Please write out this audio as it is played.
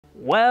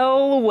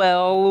Well,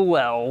 well,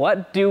 well,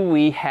 what do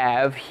we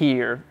have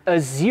here? A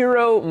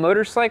Zero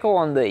motorcycle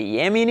on the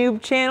Yammy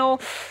Noob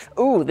channel?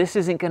 Ooh, this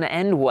isn't gonna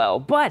end well,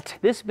 but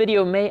this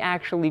video may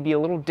actually be a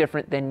little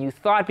different than you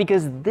thought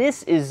because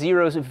this is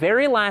Zero's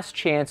very last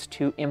chance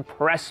to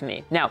impress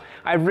me. Now,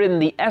 I've ridden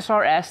the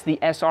SRS, the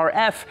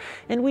SRF,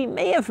 and we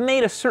may have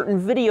made a certain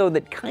video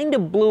that kind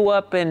of blew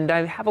up, and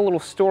I have a little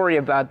story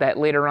about that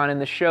later on in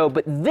the show,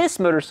 but this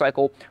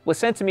motorcycle was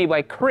sent to me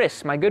by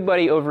Chris, my good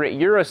buddy over at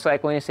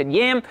Eurocycle, and he said,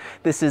 Yam,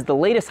 this is the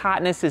latest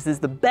hotness, this is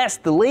the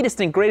best, the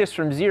latest and greatest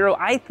from Zero.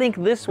 I think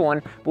this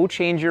one will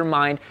change your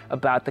mind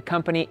about the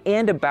company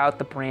and about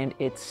the brand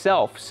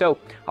itself. So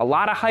a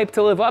lot of hype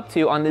to live up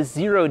to on this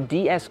Zero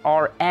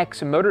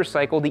DSR-X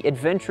motorcycle, the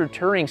adventure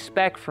touring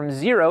spec from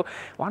Zero.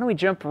 Why don't we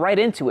jump right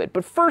into it?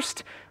 But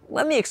first,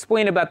 let me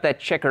explain about that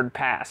checkered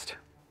past.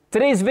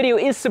 Today's video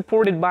is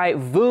supported by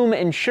Voom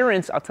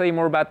Insurance. I'll tell you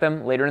more about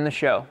them later in the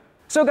show.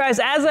 So guys,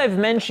 as I've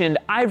mentioned,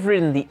 I've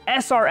ridden the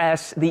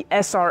SRS, the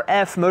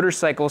SRF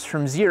motorcycles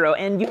from Zero,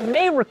 and you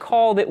may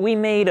recall that we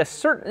made a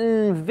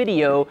certain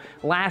video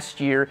last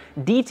year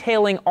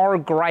detailing our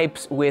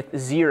gripes with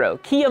Zero.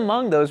 Key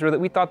among those were that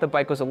we thought the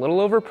bike was a little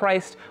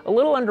overpriced, a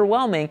little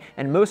underwhelming,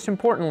 and most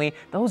importantly,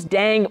 those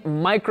dang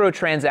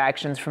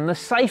microtransactions from the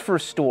Cypher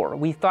store.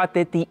 We thought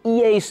that the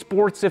EA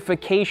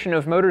sportsification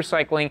of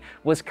motorcycling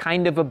was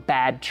kind of a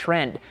bad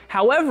trend.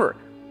 However,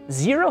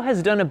 Zero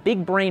has done a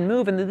big brain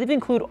move and they've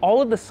included all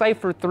of the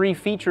Cypher 3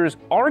 features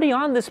already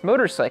on this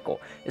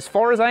motorcycle. As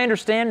far as I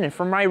understand, and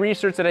from my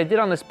research that I did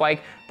on this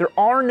bike, there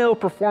are no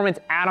performance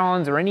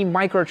add-ons or any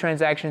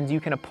microtransactions you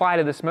can apply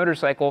to this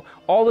motorcycle.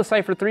 All the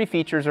Cypher 3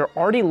 features are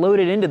already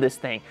loaded into this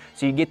thing.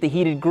 So you get the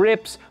heated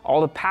grips, all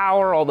the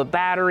power, all the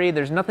battery,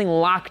 there's nothing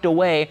locked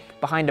away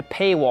behind a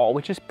paywall,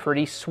 which is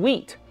pretty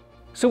sweet.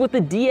 So with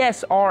the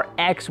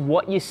DSR-X,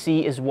 what you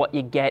see is what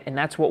you get, and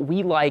that's what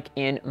we like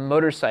in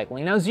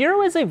motorcycling. Now,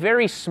 Zero is a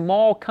very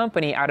small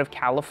company out of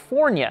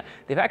California.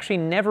 They've actually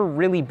never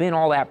really been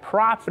all that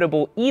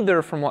profitable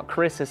either, from what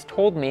Chris has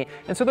told me,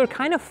 and so they're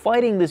kind of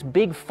fighting this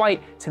big fight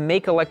to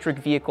make electric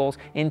vehicles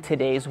in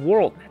today's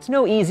world. That's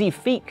no easy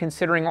feat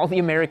considering all the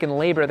American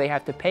labor they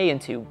have to pay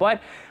into,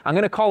 but I'm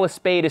gonna call a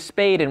spade,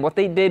 and what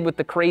they did with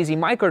the crazy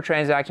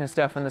microtransaction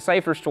stuff in the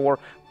Cypher store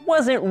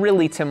wasn't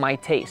really to my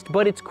taste,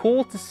 but it's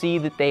cool to see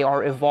that they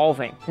are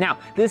evolving. Now,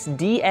 this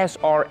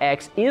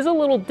DSR-X is a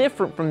little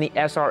different from the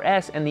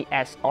SRS and the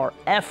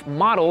SRF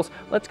models.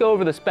 Let's go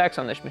over the specs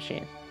on this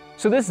machine.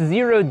 So this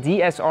Zero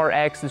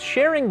DSR-X is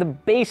sharing the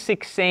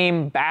basic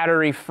same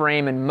battery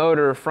frame and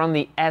motor from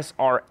the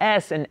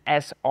SRS and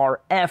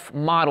SRF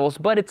models,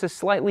 but it's a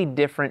slightly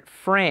different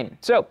frame.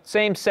 So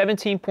same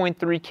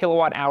 17.3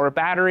 kilowatt hour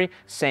battery,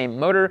 same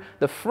motor.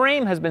 The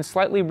frame has been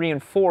slightly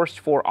reinforced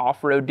for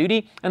off-road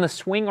duty, and the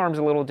swing arm's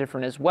a little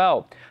different as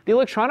well. The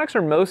electronics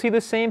are mostly the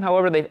same,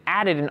 however, they've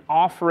added an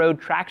off-road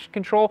traction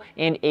control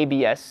and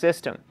ABS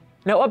system.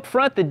 Now up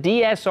front, the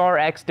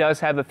DSR-X does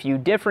have a few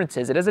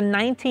differences. It has a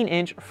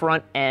 19-inch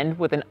front end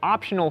with an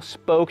optional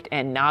spoked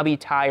and knobby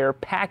tire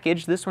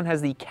package. This one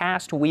has the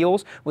cast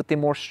wheels with the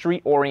more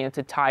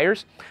street-oriented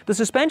tires. The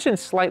suspension's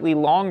slightly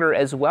longer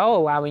as well,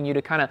 allowing you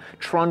to kind of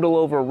trundle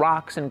over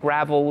rocks and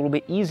gravel a little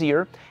bit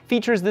easier.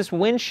 Features this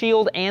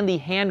windshield and the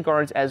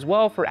handguards as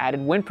well for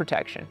added wind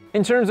protection.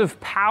 In terms of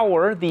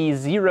power, the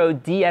Zero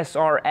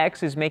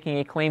DSR-X is making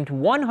a claimed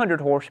 100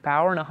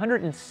 horsepower and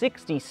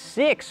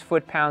 166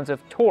 foot-pounds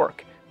of torque.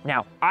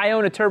 Now, I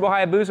own a Turbo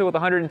Hayabusa with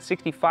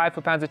 165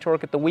 foot-pounds of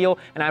torque at the wheel,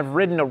 and I've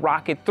ridden a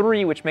Rocket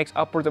 3, which makes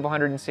upwards of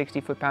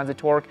 160 foot-pounds of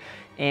torque,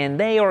 and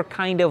they are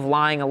kind of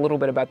lying a little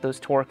bit about those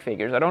torque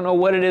figures. I don't know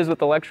what it is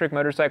with electric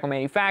motorcycle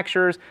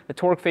manufacturers. The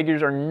torque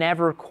figures are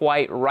never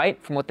quite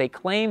right from what they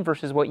claim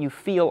versus what you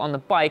feel on the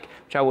bike,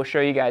 which I will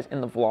show you guys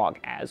in the vlog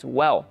as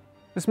well.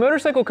 This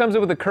motorcycle comes up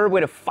with a curb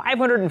weight of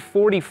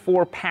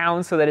 544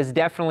 pounds, so that is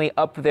definitely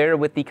up there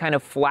with the kind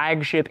of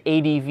flagship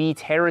ADV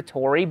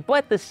territory,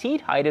 but the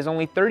seat height is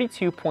only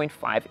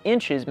 32.5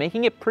 inches,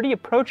 making it pretty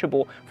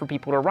approachable for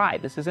people to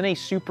ride. This isn't a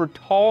super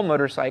tall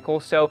motorcycle,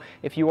 so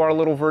if you are a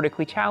little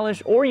vertically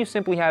challenged or you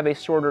simply have a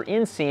shorter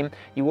inseam,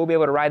 you will be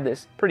able to ride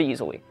this pretty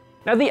easily.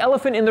 Now, the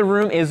elephant in the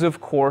room is,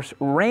 of course,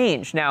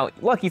 range. Now,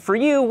 lucky for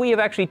you, we have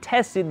actually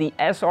tested the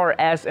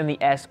SRS and the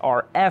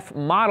SRF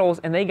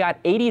models, and they got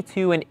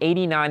 82 and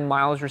 89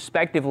 miles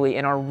respectively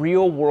in our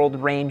real-world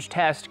range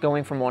test,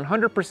 going from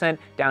 100%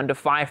 down to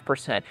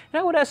 5%. And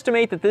I would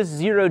estimate that this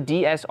Zero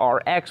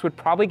DSR-X would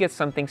probably get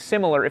something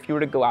similar if you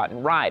were to go out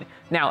and ride.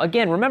 Now,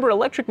 again, remember,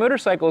 electric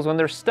motorcycles, when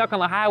they're stuck on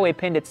the highway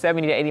pinned at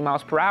 70 to 80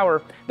 miles per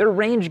hour, their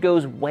range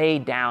goes way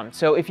down.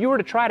 So if you were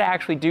to try to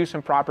actually do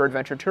some proper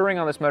adventure touring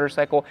on this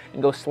motorcycle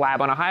and go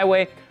slab on a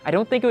highway, I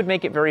don't think it would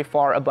make it very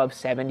far above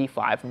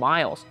 75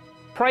 miles.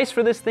 Price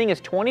for this thing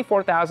is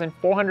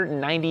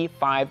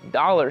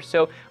 $24,495,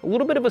 so a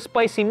little bit of a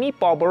spicy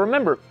meatball, but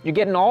remember, you're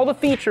getting all the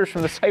features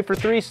from the Cypher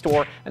 3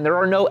 store, and there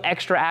are no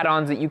extra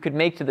add-ons that you could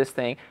make to this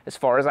thing, as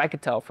far as I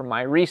could tell from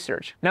my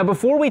research. Now,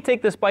 before we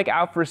take this bike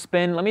out for a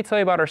spin, let me tell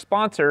you about our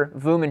sponsor,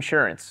 Voom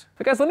Insurance.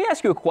 But guys, let me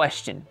ask you a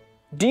question.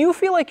 Do you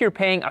feel like you're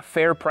paying a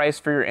fair price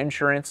for your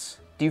insurance?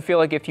 Do you feel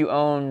like if you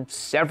own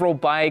several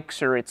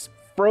bikes or it's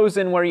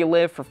frozen where you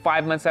live for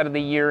 5 months out of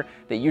the year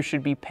that you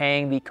should be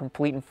paying the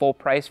complete and full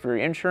price for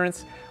your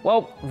insurance?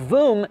 Well,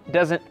 Voom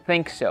doesn't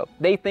think so.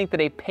 They think that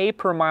a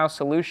pay-per-mile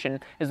solution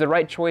is the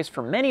right choice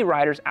for many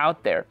riders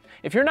out there.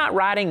 If you're not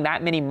riding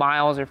that many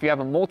miles, or if you have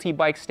a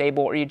multi-bike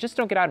stable, or you just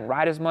don't get out and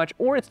ride as much,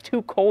 or it's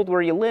too cold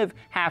where you live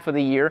half of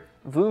the year,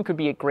 Voom could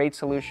be a great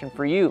solution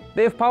for you.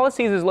 They have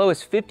policies as low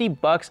as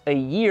 $50 a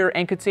year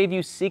and could save you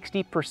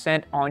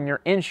 60% on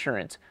your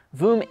insurance.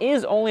 Voom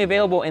is only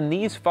available in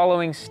these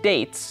following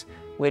states,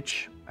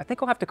 which I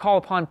think I'll have to call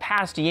upon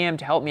Past Yam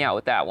to help me out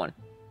with that one.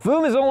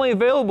 Voom is only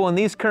available in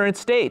these current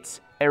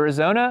states: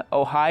 Arizona,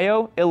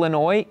 Ohio,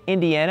 Illinois,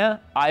 Indiana,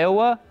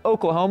 Iowa,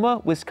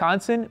 Oklahoma,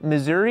 Wisconsin,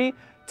 Missouri,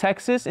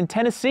 Texas, and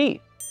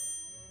Tennessee.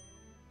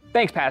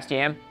 Thanks, Past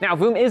Yam. Now,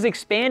 Voom is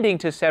expanding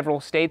to several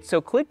states,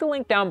 so click the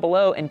link down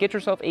below and get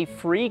yourself a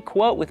free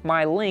quote with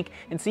my link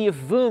and see if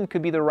Voom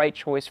could be the right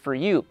choice for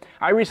you.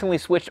 I recently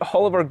switched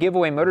all of our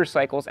giveaway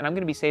motorcycles, and I'm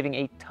gonna be saving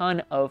a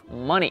ton of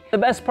money. The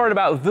best part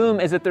about Voom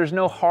is that there's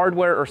no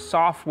hardware or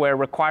software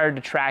required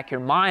to track your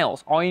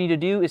miles. All you need to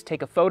do is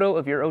take a photo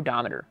of your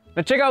odometer.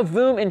 Now check out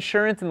Voom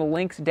Insurance in the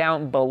links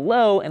down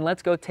below, and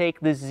let's go take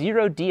the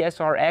Zero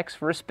DSR-X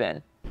for a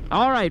spin.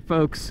 All right,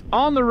 folks,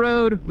 on the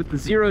road with the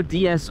Zero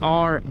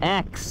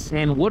DSR-X,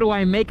 and what do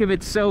I make of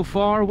it so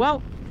far?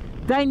 Well,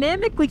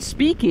 dynamically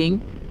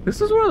speaking,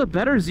 this is one of the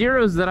better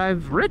Zeros that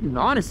I've ridden,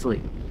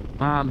 honestly.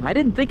 I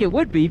didn't think it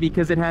would be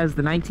because it has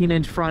the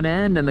 19-inch front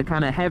end and the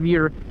kind of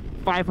heavier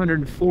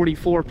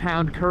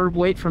 544-pound curb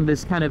weight from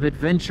this kind of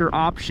adventure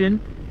option,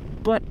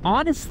 but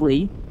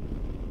honestly,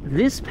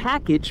 this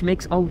package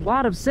makes a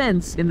lot of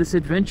sense in this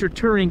adventure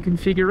touring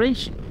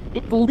configuration.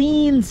 It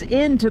leans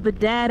into the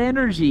dad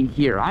energy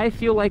here. I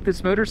feel like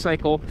this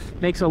motorcycle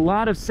makes a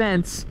lot of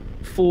sense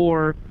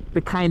for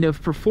the kind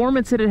of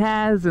performance that it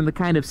has and the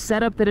kind of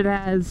setup that it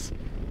has,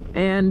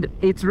 and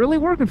it's really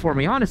working for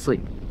me,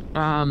 honestly.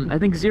 I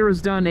think Zero's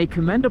done a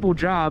commendable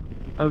job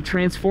of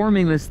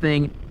transforming this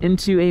thing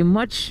into a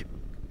much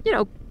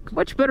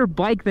better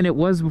bike than it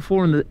was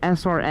before in the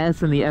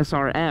SRS and the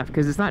SRF,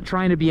 because it's not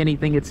trying to be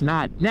anything it's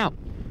not. Now,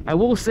 I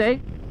will say,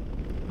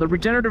 the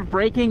regenerative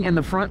braking and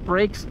the front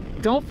brakes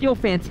don't feel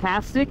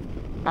fantastic.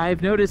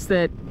 I've noticed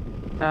that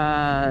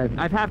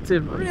I've had to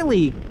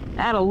really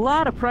add a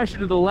lot of pressure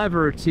to the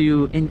lever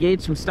to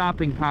engage some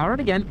stopping power.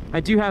 And again,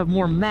 I do have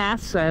more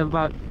mass. I have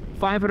about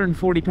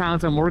 540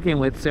 pounds I'm working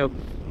with. So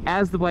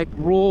as the bike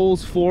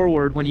rolls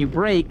forward when you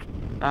brake,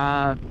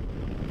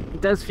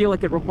 it does feel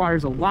like it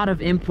requires a lot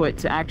of input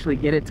to actually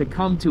get it to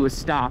come to a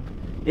stop.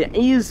 It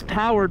is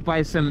powered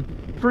by some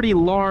pretty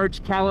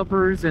large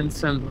calipers and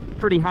some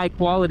pretty high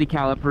quality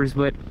calipers,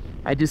 but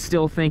I just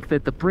still think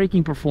that the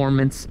braking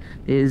performance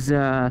is,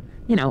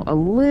 you know, a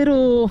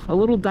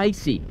little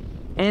dicey.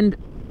 And,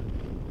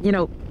 you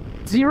know,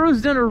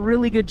 Zero's done a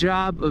really good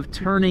job of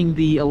turning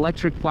the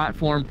electric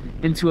platform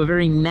into a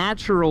very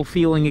natural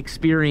feeling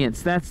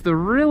experience. That's the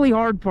really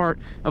hard part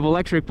of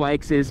electric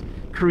bikes, is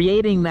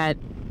creating that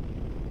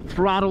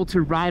throttle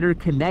to rider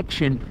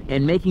connection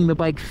and making the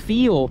bike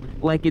feel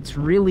like it's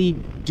really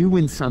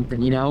doing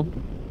something, you know?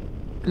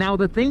 Now,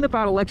 the thing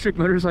about electric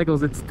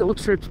motorcycles that still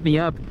trips me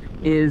up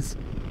is,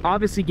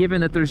 obviously,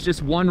 given that there's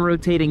just one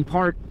rotating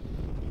part,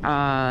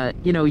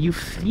 you know, you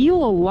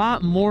feel a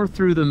lot more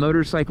through the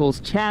motorcycle's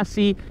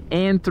chassis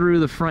and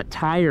through the front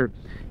tire.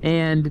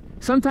 And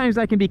sometimes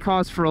that can be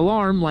cause for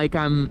alarm, like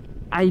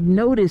I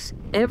notice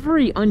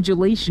every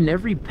undulation,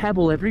 every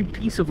pebble, every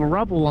piece of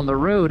rubble on the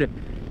road,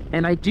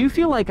 and I do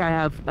feel like I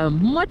have a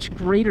much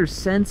greater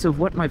sense of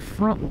what my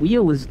front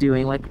wheel is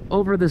doing. Like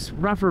over this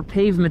rougher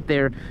pavement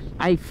there,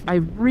 I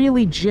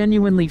really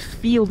genuinely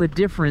feel the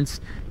difference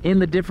in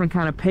the different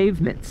kind of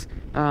pavements.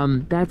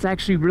 That's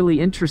actually really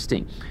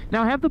interesting.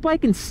 Now, I have the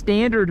bike in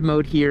standard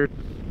mode here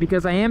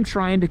because I am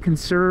trying to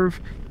conserve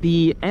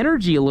the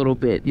energy a little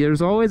bit.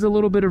 There's always a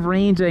little bit of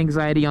range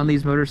anxiety on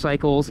these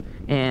motorcycles,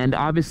 and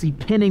obviously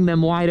pinning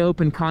them wide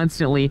open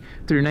constantly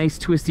through nice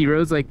twisty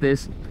roads like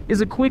this is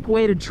a quick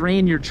way to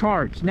drain your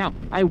charge. Now,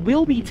 I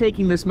will be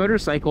taking this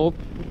motorcycle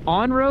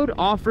on-road,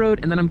 off-road,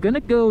 and then I'm gonna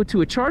go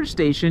to a charge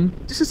station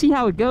just to see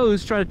how it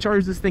goes, try to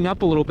charge this thing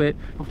up a little bit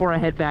before I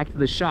head back to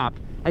the shop.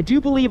 I do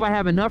believe I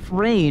have enough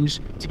range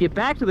to get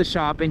back to the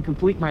shop and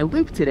complete my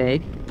loop today,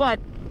 but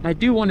I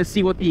do want to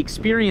see what the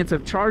experience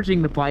of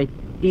charging the bike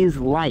is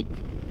like.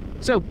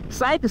 So,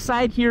 side to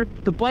side here,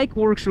 the bike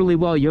works really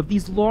well. You have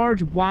these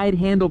large, wide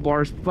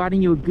handlebars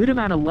providing you a good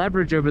amount of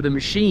leverage over the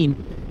machine,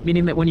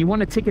 meaning that when you want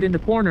to tick it into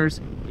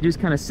corners, you just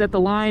kind of set the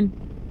line,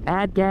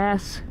 add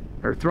gas,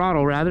 or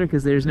throttle rather,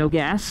 because there's no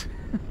gas,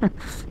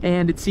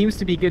 and it seems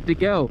to be good to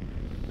go.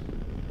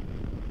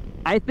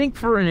 I think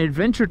for an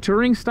adventure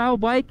touring style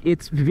bike,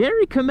 it's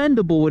very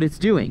commendable what it's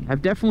doing.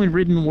 I've definitely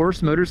ridden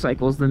worse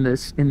motorcycles than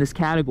this in this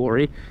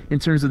category in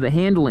terms of the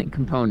handling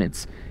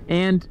components.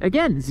 And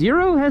again,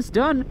 Zero has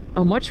done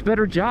a much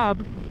better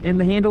job in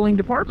the handling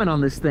department on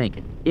this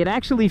thing. It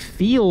actually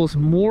feels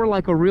more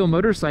like a real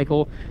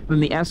motorcycle than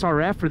the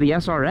SRF or the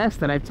SRS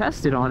that I've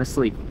tested,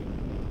 honestly.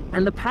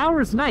 And the power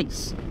is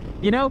nice.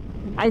 You know,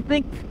 I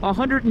think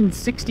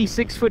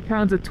 166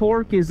 foot-pounds of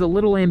torque is a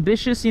little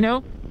ambitious, you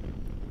know?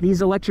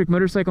 These electric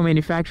motorcycle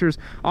manufacturers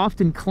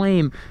often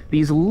claim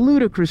these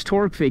ludicrous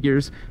torque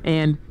figures,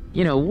 and,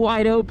 you know,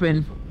 wide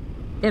open,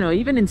 you know,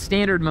 even in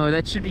standard mode,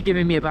 that should be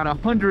giving me about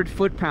 100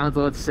 foot-pounds,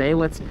 let's say.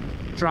 Let's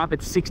drop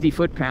it 60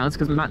 foot-pounds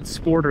because I'm not in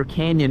sport or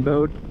canyon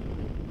mode.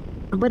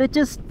 But it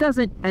just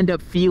doesn't end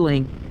up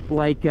feeling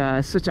like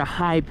such a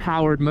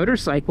high-powered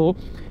motorcycle,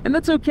 and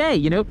that's okay,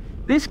 you know?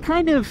 This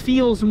kind of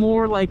feels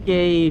more like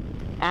a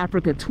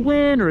Africa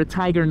Twin or a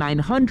Tiger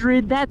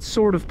 900, that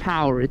sort of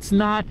power. It's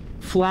not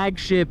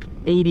flagship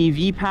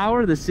ADV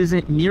power. This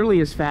isn't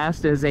nearly as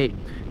fast as a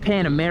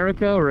Pan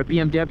America or a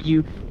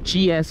BMW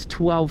GS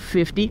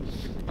 1250.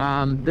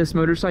 This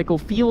motorcycle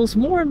feels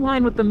more in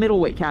line with the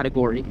middleweight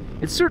category.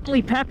 It's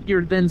certainly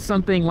peppier than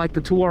something like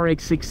the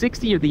TURBO-X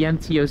 660 or the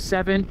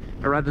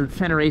MT-07, or rather the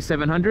Tenere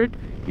 700,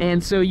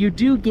 and so you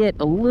do get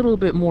a little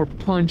bit more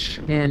punch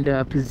and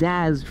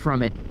pizzazz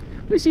from it.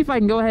 Let me see if I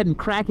can go ahead and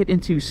crack it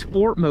into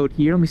sport mode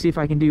here. Let me see if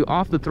I can do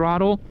off the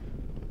throttle.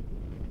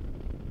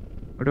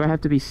 Or do I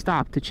have to be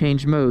stopped to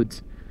change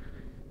modes?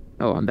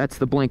 Oh, that's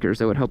the blinkers.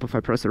 That would help if I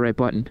press the right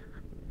button.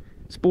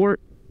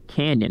 Sport,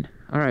 canyon.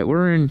 All right,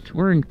 we're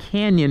in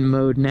canyon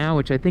mode now,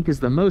 which I think is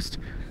the most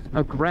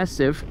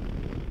aggressive.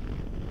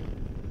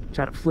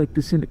 Try to flick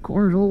this into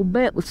corners a little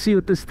bit. Let's see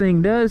what this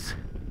thing does.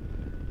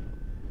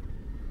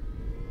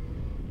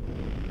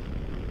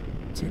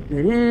 Tip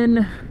it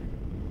in.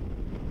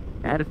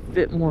 Add a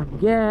bit more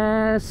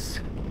gas.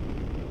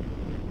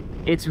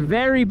 It's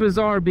very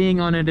bizarre being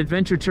on an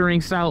adventure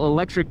touring style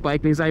electric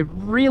bike because I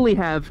really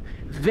have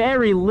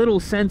very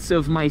little sense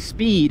of my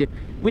speed,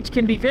 which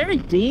can be very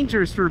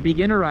dangerous for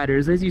beginner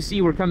riders. As you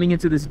see, we're coming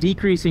into this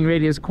decreasing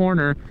radius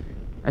corner.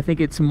 I think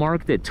it's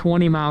marked at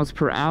 20 miles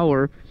per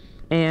hour.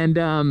 And,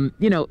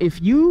 you know, if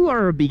you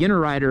are a beginner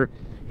rider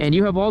and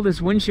you have all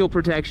this windshield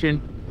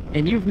protection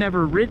and you've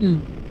never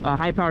ridden a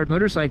high-powered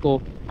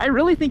motorcycle, I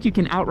really think you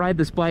can outride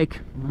this bike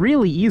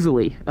really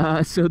easily.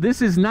 So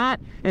this is not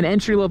an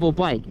entry-level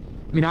bike.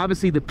 I mean,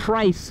 obviously the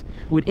price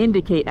would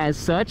indicate as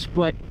such,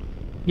 but,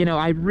 you know,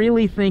 I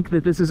really think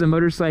that this is a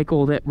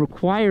motorcycle that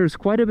requires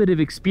quite a bit of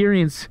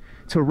experience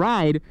to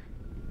ride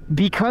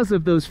because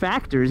of those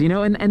factors, you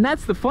know? And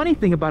that's the funny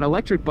thing about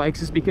electric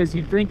bikes, is because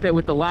you'd think that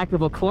with the lack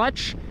of a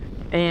clutch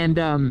and,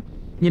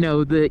 you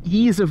know, the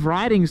ease of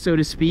riding, so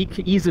to speak,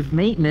 ease of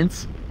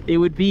maintenance, it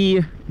would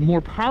be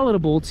more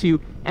palatable to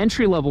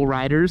entry-level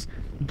riders.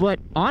 But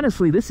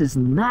honestly, this is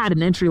not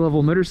an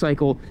entry-level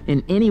motorcycle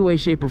in any way,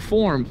 shape, or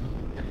form.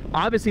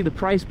 Obviously, the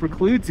price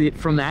precludes it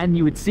from that, and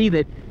you would see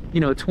that,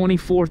 you know, a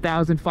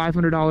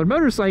 $24,500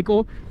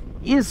 motorcycle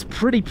is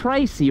pretty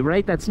pricey,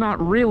 right? That's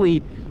not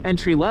really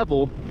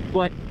entry-level,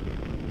 but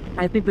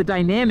I think the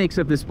dynamics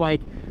of this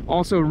bike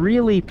also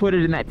really put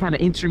it in that kind of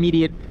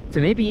intermediate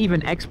to maybe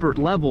even expert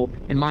level,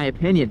 in my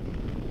opinion.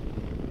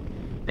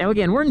 Now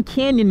again, we're in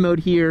canyon mode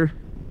here,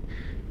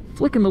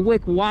 flicking the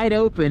wick wide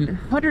open.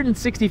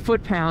 160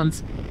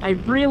 foot-pounds, I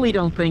really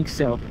don't think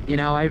so. You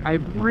know, I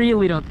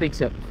really don't think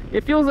so.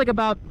 It feels like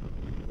about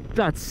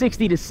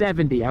 60 to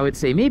 70, I would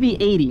say,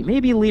 maybe 80,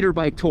 maybe liter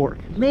bike torque,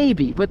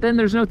 maybe, but then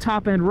there's no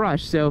top-end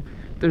rush, so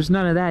there's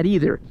none of that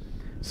either.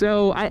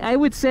 So I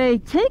would say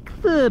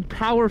take the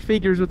power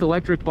figures with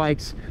electric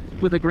bikes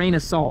with a grain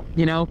of salt,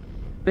 you know?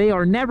 They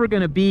are never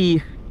going to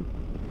be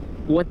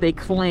what they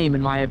claim,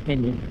 in my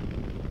opinion.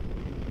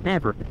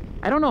 Never.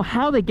 I don't know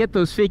how they get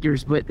those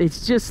figures, but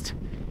it's just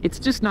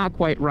not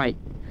quite right.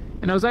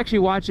 And I was actually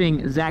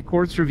watching Zach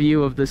Kort's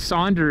review of the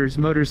Saunders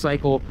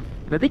motorcycle,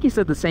 and I think he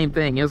said the same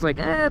thing. He was like,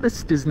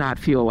 this does not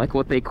feel like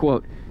what they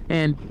quote.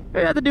 And I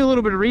had to do a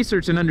little bit of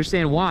research and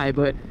understand why,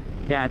 but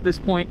yeah, at this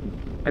point,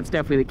 that's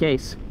definitely the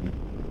case.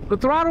 The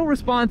throttle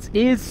response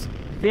is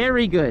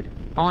very good,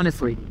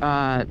 honestly.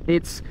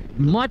 It's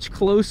much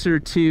closer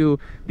to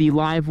the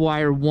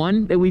Livewire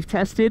 1 that we've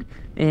tested,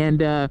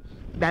 and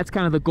that's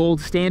kind of the gold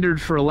standard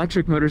for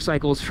electric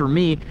motorcycles for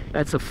me.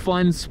 That's a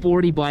fun,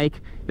 sporty bike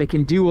that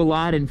can do a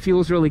lot and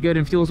feels really good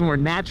and feels more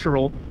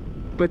natural.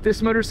 But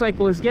this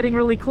motorcycle is getting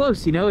really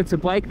close, you know? It's a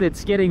bike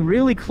that's getting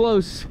really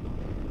close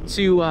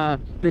to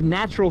the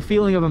natural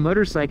feeling of a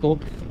motorcycle.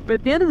 But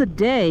at the end of the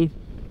day,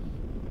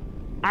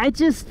 I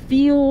just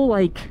feel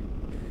like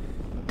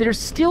there's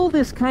still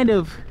this kind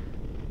of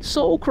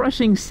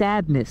soul-crushing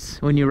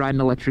sadness when you ride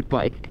an electric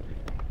bike.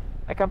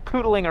 Like, I'm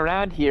poodling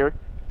around here,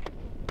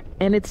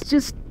 and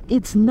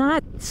it's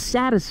not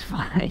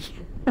satisfying.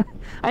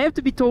 I have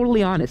to be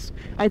totally honest.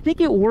 I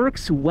think it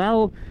works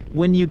well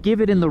when you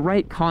give it in the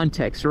right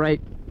context, right?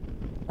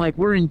 Like,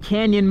 we're in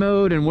canyon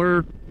mode and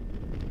we're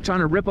trying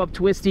to rip up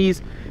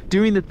twisties,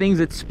 doing the things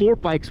that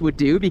sport bikes would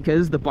do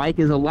because the bike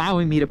is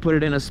allowing me to put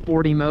it in a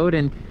sporty mode,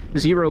 and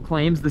zero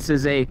claims this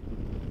is a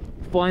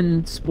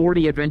fun,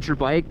 sporty adventure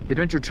bike,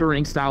 adventure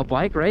touring style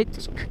bike, right?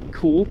 It's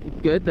cool,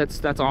 good,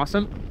 that's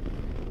awesome.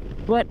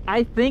 But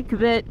I think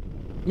that,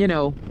 you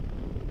know,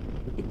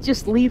 it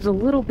just leaves a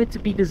little bit to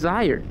be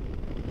desired.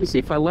 Let me see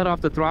if I let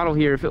off the throttle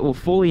here, if it will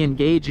fully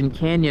engage in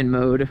canyon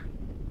mode.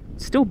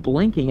 It's still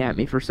blinking at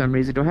me for some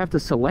reason. Do I have to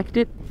select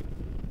it?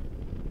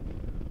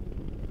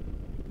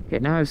 Okay,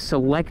 now I've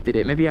selected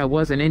it. Maybe I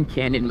wasn't in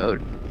canyon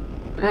mode.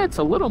 It's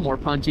a little more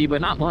punchy, but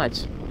not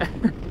much.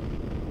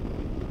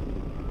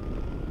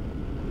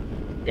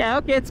 Yeah,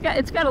 okay, it's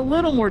got a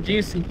little more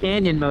juice in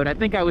canyon mode. I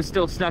think I was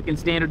still stuck in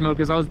standard mode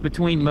because I was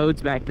between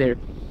modes back there.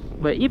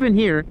 But even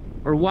here,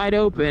 we're wide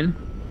open.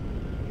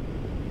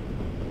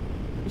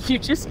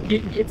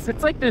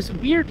 It's like this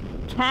weird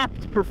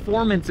capped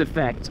performance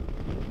effect,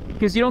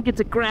 because you don't get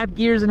to grab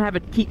gears and have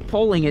it keep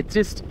pulling.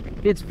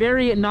 It's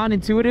very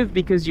non-intuitive,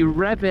 because you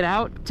rev it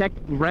out,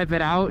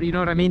 you know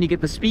what I mean? You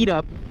get the speed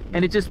up,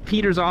 and it just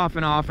peters off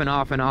and off and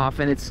off and off,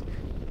 and it's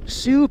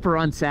super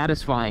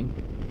unsatisfying.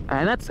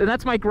 And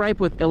that's my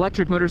gripe with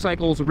electric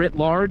motorcycles writ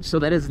large. So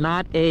that is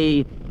not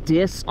a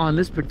diss on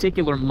this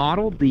particular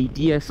model, the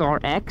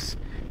DSR-X,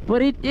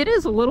 but it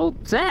is a little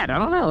sad. I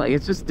don't know, like,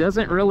 it just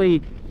doesn't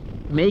really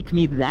make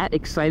me that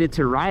excited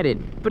to ride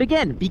it. But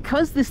again,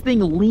 because this thing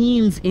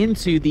leans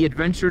into the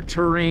adventure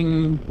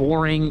touring,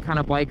 boring kind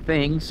of bike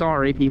thing,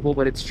 sorry people,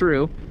 but it's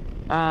true,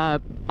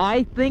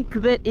 I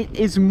think that it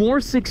is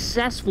more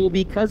successful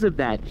because of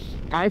that.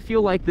 I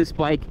feel like this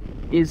bike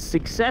is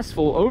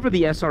successful over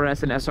the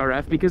SRS and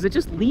SRF because it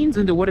just leans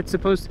into what it's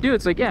supposed to do.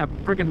 It's like, yeah,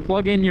 freaking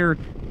plug in your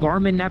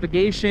Garmin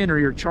navigation or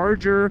your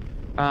charger,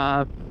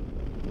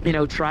 you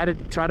know, try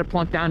to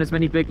plunk down as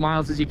many big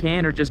miles as you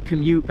can, or just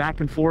commute back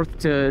and forth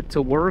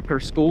to work or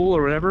school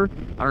or whatever.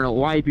 I don't know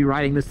why you'd be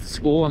riding this to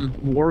school, and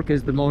work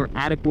is the more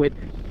adequate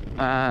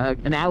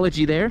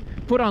analogy there.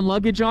 Put on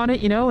luggage on it,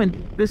 you know, and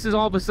this is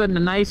all of a sudden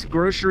a nice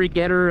grocery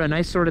getter, a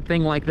nice sort of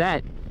thing like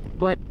that.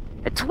 But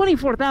at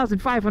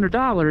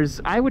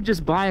 $24,500, I would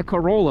just buy a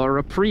Corolla or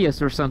a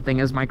Prius or something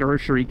as my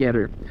grocery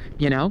getter,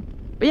 you know?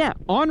 But yeah,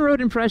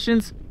 on-road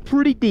impressions,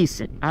 pretty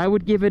decent. I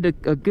would give it a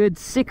good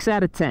 6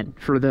 out of 10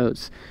 for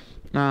those.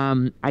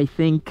 I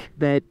think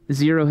that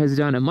Zero has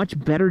done a much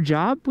better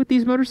job with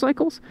these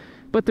motorcycles,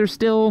 but they're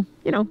still,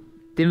 you know,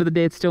 at the end of the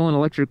day, it's still an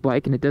electric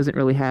bike, and it doesn't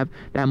really have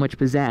that much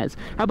pizzazz.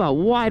 How about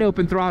wide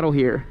open throttle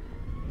here?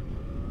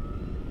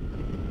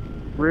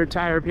 Rear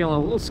tire feeling a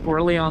little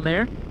squirrely on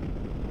there.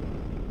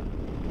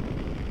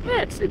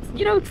 Yeah, it's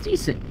you know, it's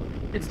decent.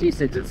 It's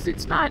decent.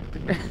 It's not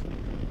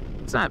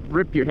it's not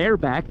rip your hair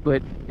back,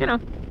 but you know,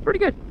 pretty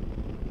good.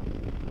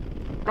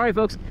 All right,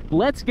 folks,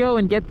 let's go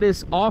and get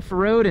this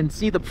off-road and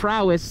see the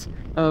prowess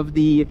of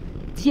the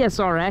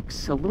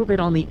DSR-X a little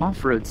bit on the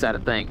off-road side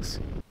of things.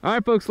 All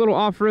right, folks, little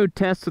off-road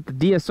test with the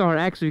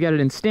DSR-X. We've got it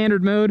in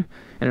standard mode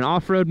and an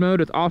off-road mode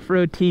with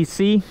off-road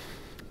TC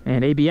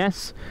and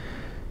ABS.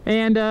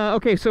 And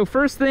okay, so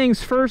first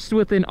things first,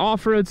 with an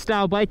off-road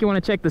style bike, you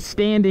want to check the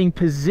standing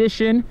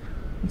position.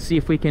 Let's see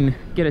if we can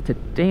get it to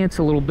dance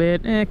a little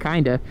bit.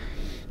 Kinda.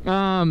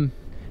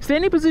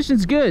 Standing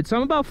position's good. So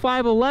I'm about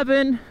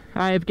 5'11".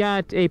 I've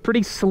got a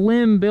pretty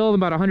slim build,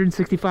 about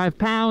 165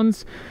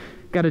 pounds.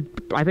 Got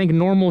I think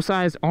normal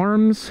sized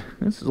arms.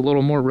 This is a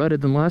little more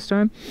rutted than last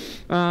time.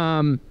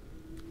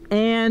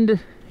 And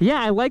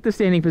yeah, I like the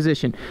standing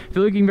position. If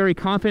you can very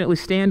confidently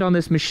stand on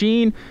this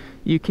machine,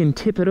 you can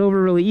tip it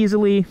over really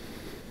easily.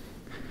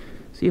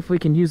 See if we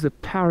can use the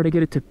power to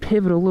get it to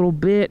pivot a little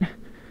bit.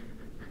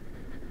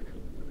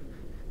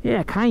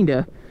 Yeah,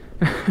 kinda.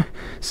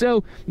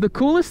 So the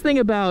coolest thing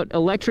about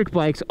electric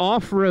bikes,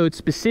 off-road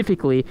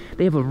specifically,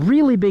 they have a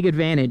really big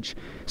advantage.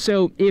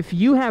 So if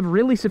you have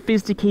really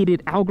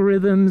sophisticated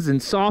algorithms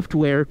and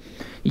software,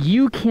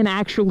 you can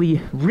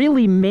actually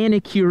really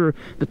manicure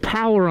the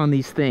power on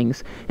these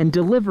things and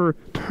deliver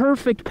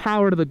perfect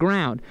power to the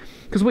ground.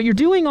 Because what you're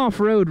doing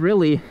off-road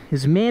really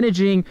is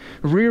managing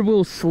rear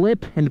wheel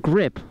slip and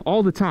grip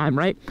all the time,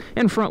 right?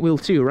 And front wheel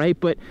too, right?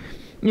 But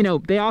you know,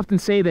 they often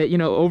say that, you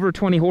know, over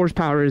 20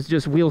 horsepower is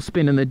just wheel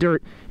spin in the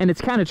dirt, and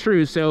it's kind of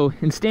true. So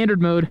in standard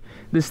mode,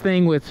 this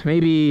thing with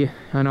maybe,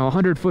 I don't know,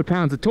 100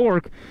 foot-pounds of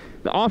torque,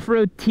 the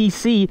off-road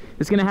TC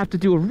is going to have to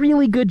do a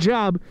really good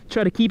job to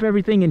try to keep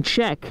everything in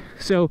check.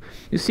 So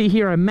you see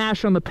here, I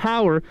mash on the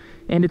power,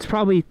 and it's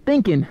probably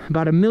thinking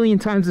about 1,000,000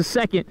 times a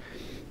second,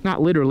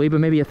 not literally, but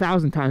maybe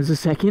 1,000 times a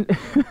second,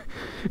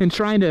 and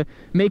trying to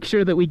make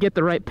sure that we get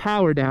the right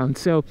power down.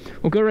 So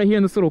we'll go right here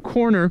in this little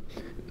corner,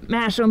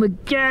 mash on the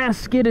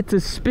gas, get it to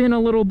spin a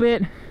little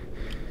bit,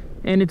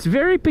 and it's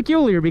very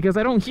peculiar because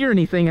I don't hear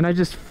anything and I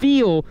just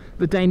feel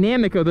the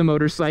dynamic of the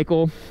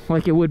motorcycle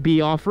like it would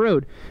be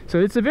off-road. So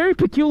it's a very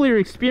peculiar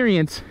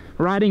experience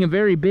riding a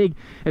very big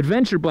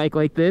adventure bike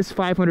like this,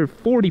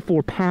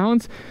 544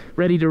 pounds,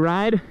 ready to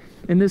ride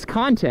in this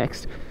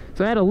context.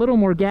 So I add a little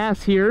more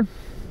gas here,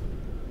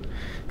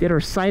 did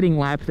our sighting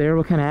lap there.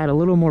 We'll kind of add a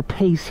little more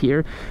pace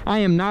here. I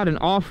am not an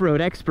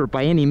off-road expert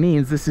by any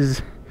means. This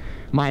is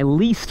my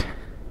least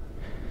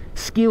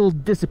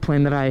skilled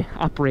discipline that I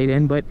operate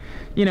in, but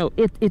you know,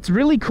 it's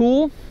really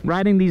cool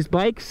riding these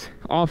bikes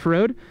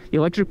off-road, the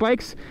electric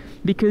bikes,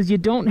 because you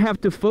don't have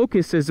to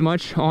focus as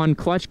much on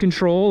clutch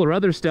control or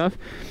other stuff.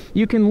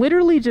 You can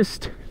literally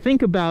just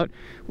think about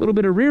a little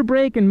bit of rear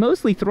brake and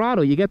mostly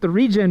throttle. You got the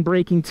regen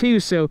braking too,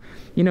 so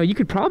you know, you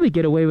could probably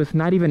get away with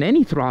not even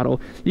any throttle.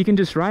 You can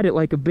just ride it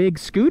like a big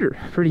scooter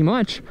pretty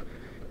much.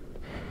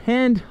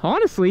 And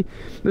honestly,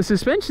 the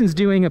suspension's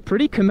doing a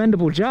pretty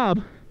commendable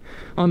job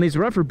on these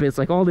rougher bits,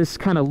 like all this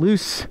kind of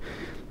loose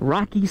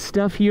rocky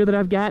stuff here that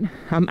I've got.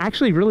 I'm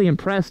actually really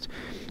impressed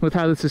with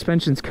how the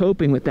suspension's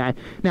coping with that.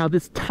 Now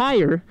this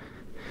tire,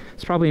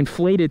 it's probably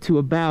inflated to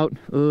about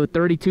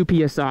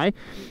 32 psi,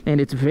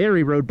 and it's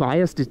very road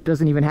biased. It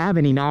doesn't even have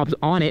any knobs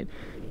on it,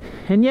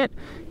 and yet,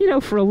 you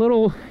know, for a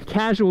little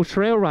casual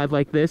trail ride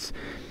like this,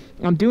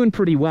 I'm doing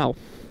pretty well.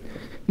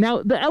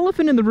 Now the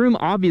elephant in the room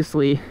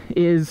obviously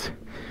is,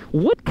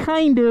 what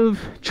kind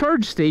of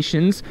charge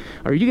stations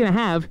are you gonna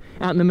have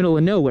out in the middle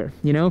of nowhere?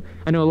 You know,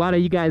 I know a lot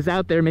of you guys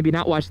out there, maybe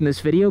not watching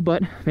this video,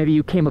 but maybe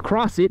you came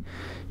across it.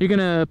 You're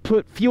gonna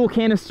put fuel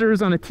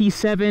canisters on a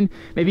T7.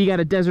 Maybe you got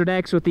a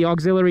DSR-X with the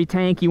auxiliary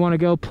tank. You wanna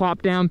go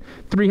plop down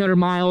 300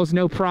 miles,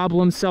 no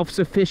problem,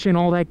 self-sufficient,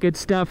 all that good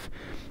stuff.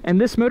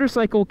 And this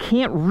motorcycle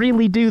can't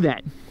really do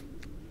that.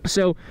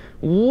 So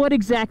what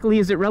exactly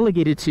is it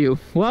relegated to?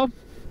 Well,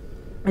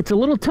 it's a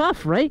little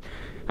tough, right?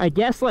 I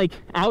guess like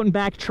out and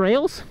back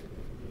trails,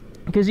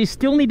 because you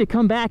still need to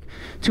come back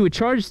to a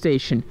charge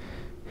station.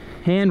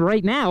 And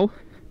right now,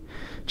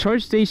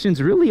 charge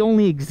stations really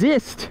only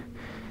exist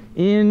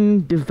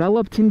in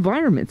developed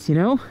environments, you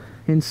know,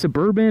 in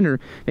suburban or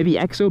maybe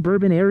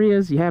exurban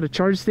areas. You had a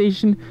charge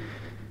station.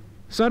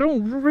 So I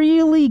don't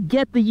really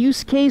get the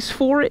use case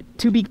for it,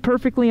 to be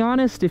perfectly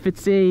honest. If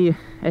it's a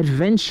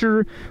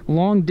adventure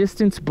long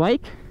distance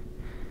bike,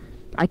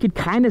 I could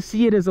kind of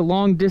see it as a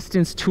long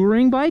distance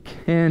touring bike,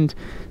 and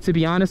to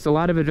be honest, a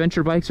lot of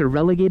adventure bikes are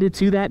relegated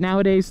to that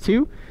nowadays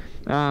too.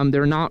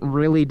 They're not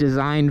really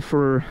designed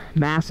for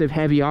massive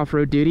heavy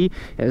off-road duty,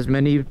 as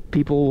many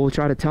people will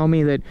try to tell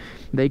me that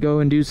they go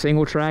and do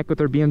single track with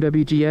their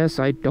BMW GS.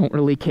 I don't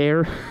really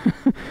care.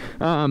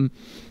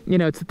 You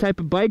know, it's the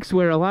type of bikes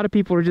where a lot of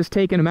people are just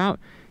taking them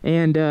out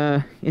and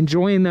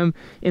enjoying them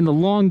in the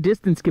long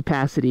distance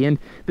capacity, and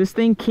this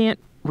thing can't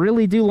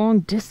really do long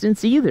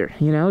distance either.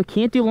 You know, it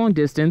can't do long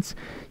distance.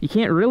 You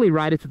can't really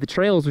ride it to the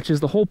trails, which is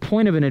the whole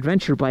point of an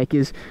adventure bike,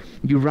 is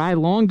you ride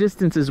long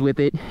distances with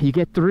it. You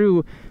get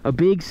through a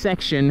big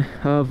section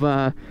of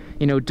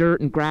you know,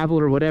 dirt and gravel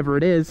or whatever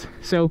it is.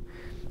 So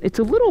it's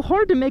a little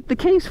hard to make the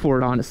case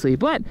for it, honestly.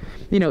 But,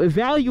 you know,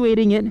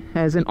 evaluating it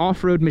as an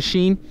off-road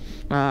machine,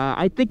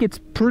 I think it's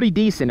pretty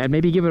decent. I'd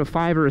maybe give it a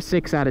 5 or a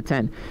 6 out of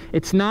 10.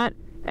 It's not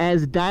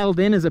as dialed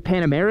in as a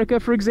Pan America,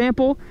 for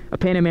example. A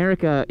Pan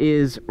America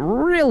is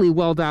really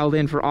well dialed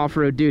in for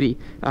off-road duty,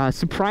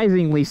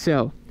 surprisingly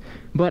so.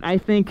 But I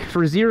think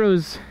for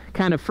Zero's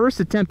kind of first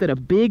attempt at a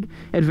big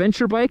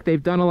adventure bike,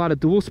 they've done a lot of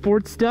dual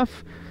sport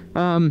stuff.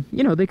 You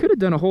know, they could have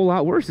done a whole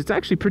lot worse. It's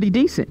actually pretty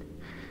decent.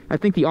 I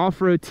think the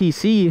off-road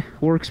TC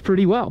works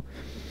pretty well.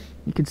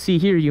 You can see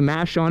here, you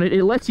mash on it.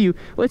 It lets you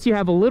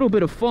have a little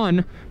bit of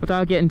fun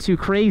without getting too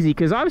crazy,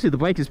 because obviously the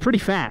bike is pretty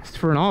fast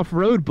for an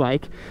off-road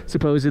bike,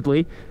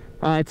 supposedly.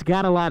 It's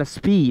got a lot of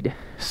speed.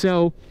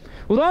 So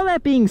with all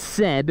that being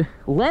said,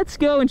 let's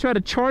go and try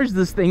to charge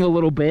this thing a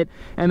little bit,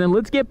 and then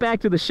let's get back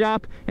to the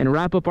shop and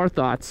wrap up our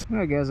thoughts. All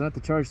right, guys, I'm at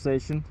the charge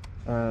station.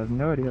 I have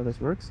no idea how this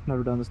works.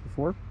 Never done this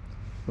before.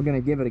 We're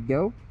gonna give it a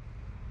go.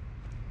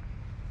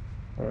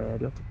 Do I have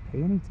to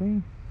pay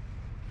anything?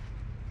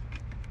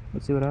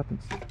 Let's see what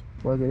happens.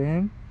 Plug it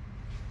in.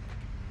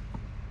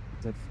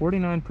 It's at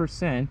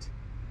 49%.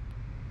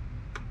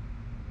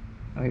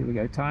 Okay, we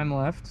got time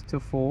left to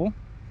full.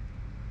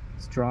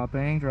 It's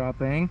dropping.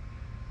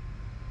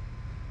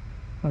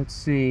 Let's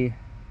see.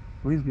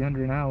 Please be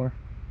under an hour.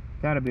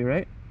 Gotta be,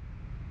 right?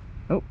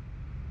 Oh.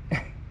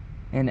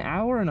 An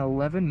hour and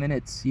 11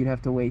 minutes you'd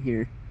have to wait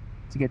here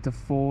to get to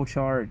full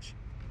charge.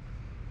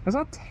 That's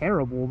not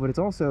terrible, but it's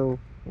also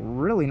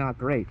really not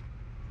great.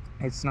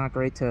 It's not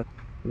great to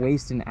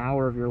waste an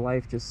hour of your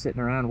life just sitting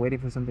around waiting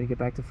for something to get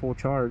back to full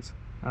charge.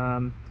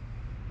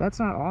 That's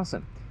not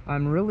awesome.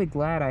 I'm really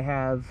glad I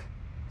have,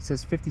 it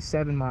says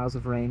 57 miles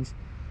of range.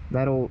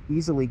 That'll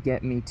easily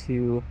get me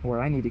to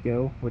where I need to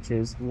go, which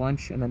is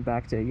lunch and then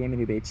back to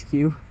Yamanube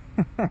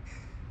HQ.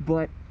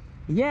 But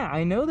yeah,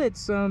 I know that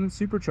some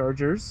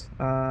superchargers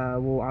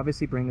will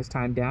obviously bring this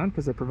time down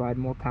because they provide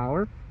more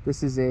power.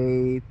 This is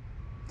a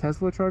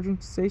Tesla charging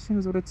station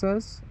is what it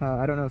says.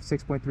 I don't know if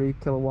 6.3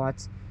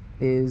 kilowatts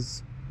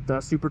is the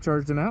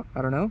supercharged amount,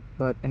 I don't know,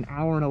 but an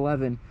hour and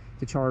 11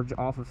 to charge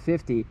off of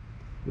 50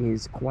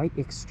 is quite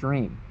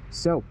extreme.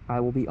 So I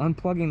will be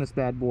unplugging this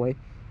bad boy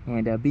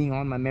and being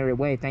on my merry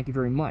way. Thank you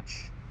very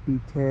much,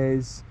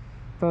 because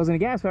if I was in a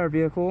gas-powered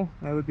vehicle,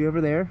 I would be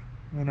over there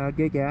and I'd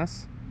get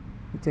gas.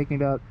 It'd take me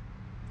about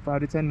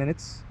 5 to 10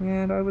 minutes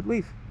and I would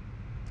leave.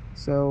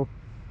 So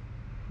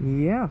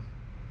yeah,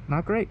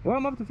 not great. Well,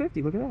 I'm up to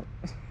 50, look at that.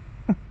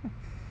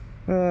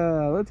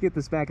 Let's get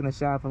this back in the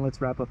shop and let's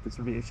wrap up this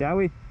review, shall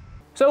we?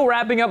 So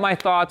wrapping up my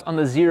thoughts on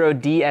the Zero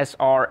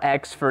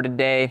DSR-X for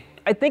today,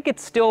 I think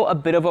it's still a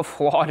bit of a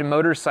flawed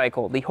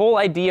motorcycle. The whole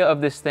idea of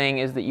this thing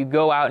is that you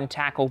go out and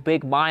tackle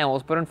big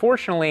miles, but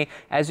unfortunately,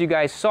 as you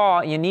guys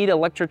saw, you need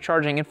electric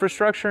charging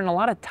infrastructure and a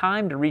lot of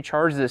time to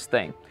recharge this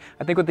thing.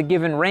 I think with the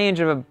given range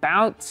of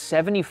about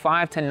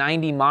 75 to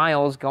 90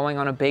 miles going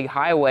on a big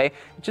highway,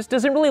 it just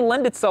doesn't really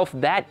lend itself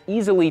that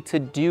easily to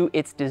do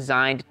its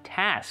designed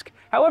task.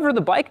 However,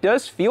 the bike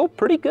does feel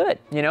pretty good.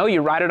 You know,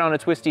 you ride it on a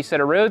twisty set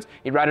of roads,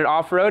 you ride it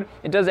off-road,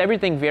 it does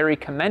everything very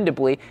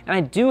commendably, and I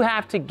do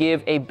have to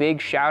give a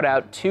big shout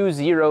out to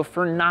Zero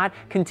for not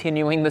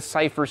continuing the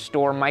Cypher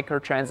Store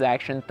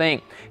microtransaction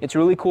thing. It's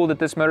really cool that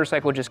this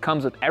motorcycle just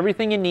comes with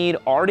everything you need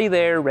already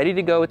there, ready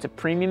to go. It's a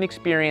premium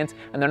experience,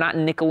 and they're not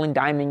nickel and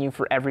diming you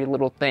for every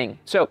little thing.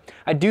 So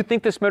I do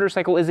think this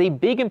motorcycle is a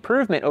big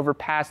improvement over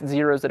past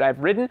Zeros that I've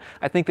ridden.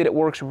 I think that it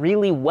works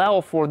really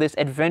well for this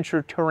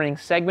adventure touring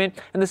segment,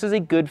 and this is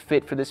a good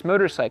fit for this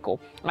motorcycle.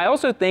 I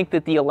also think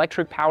that the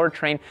electric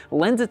powertrain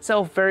lends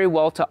itself very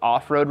well to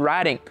off-road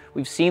riding.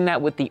 We've seen that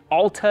with the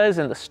Altas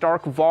and the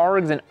Stark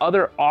Vargs and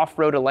other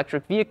off-road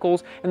electric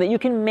vehicles, and that you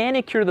can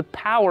manicure the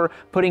power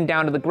putting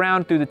down to the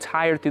ground through the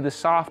tire, through the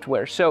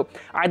software. So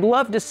I'd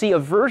love to see a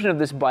version of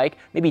this bike,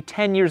 maybe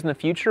 10 years in the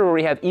future, where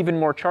we have even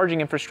more charging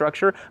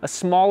infrastructure, a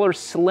smaller,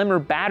 slimmer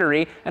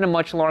battery, and a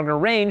much longer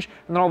range,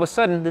 and then all of a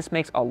sudden this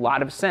makes a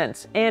lot of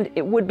sense. And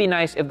it would be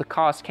nice if the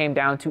cost came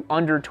down to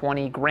under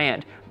 20 grand.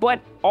 But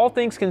all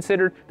things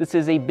considered, this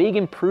is a big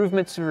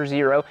improvement for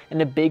Zero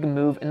and a big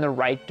move in the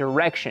right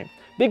direction.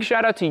 Big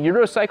shout out to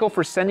Eurocycle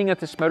for sending us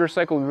this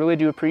motorcycle. We really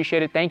do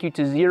appreciate it. Thank you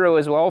to Zero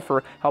as well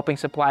for helping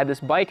supply this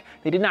bike.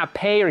 They did not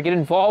pay or get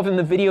involved in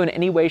the video in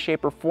any way,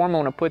 shape, or form. I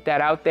want to put that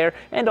out there.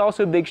 And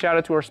also big shout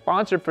out to our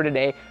sponsor for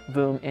today,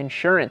 Voom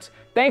Insurance.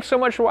 Thanks so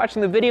much for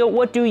watching the video.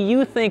 What do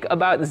you think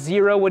about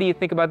Zero? What do you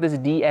think about this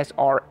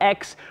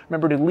DSR-X?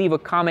 Remember to leave a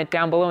comment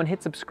down below and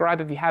hit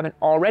subscribe if you haven't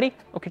already.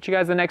 I'll catch you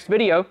guys in the next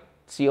video.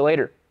 See you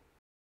later.